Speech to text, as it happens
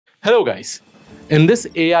Hello guys, in this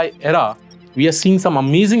AI era, we are seeing some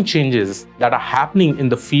amazing changes that are happening in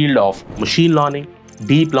the field of machine learning,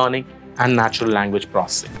 deep learning, and natural language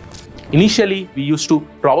processing. Initially, we used to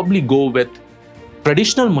probably go with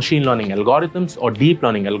traditional machine learning algorithms or deep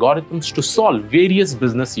learning algorithms to solve various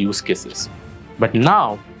business use cases. But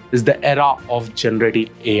now is the era of generative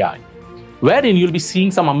AI, wherein you'll be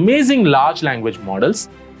seeing some amazing large language models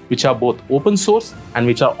which are both open source and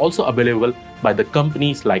which are also available by the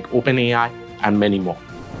companies like OpenAI and many more.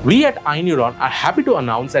 We at iNeuron are happy to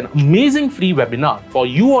announce an amazing free webinar for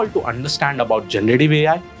you all to understand about generative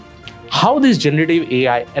AI, how these generative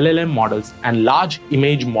AI LLM models and large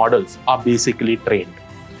image models are basically trained.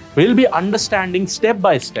 We'll be understanding step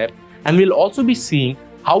by step, and we'll also be seeing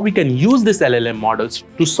how we can use these LLM models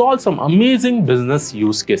to solve some amazing business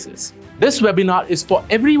use cases. This webinar is for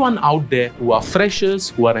everyone out there who are freshers,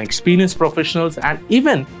 who are experienced professionals, and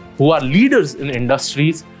even who are leaders in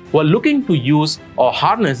industries who are looking to use or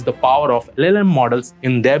harness the power of LLM models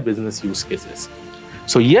in their business use cases.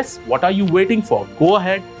 So yes, what are you waiting for? Go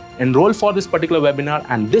ahead, enroll for this particular webinar,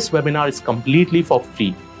 and this webinar is completely for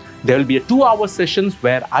free. There will be a 2-hour sessions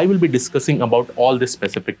where I will be discussing about all these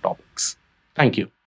specific topics. Thank you.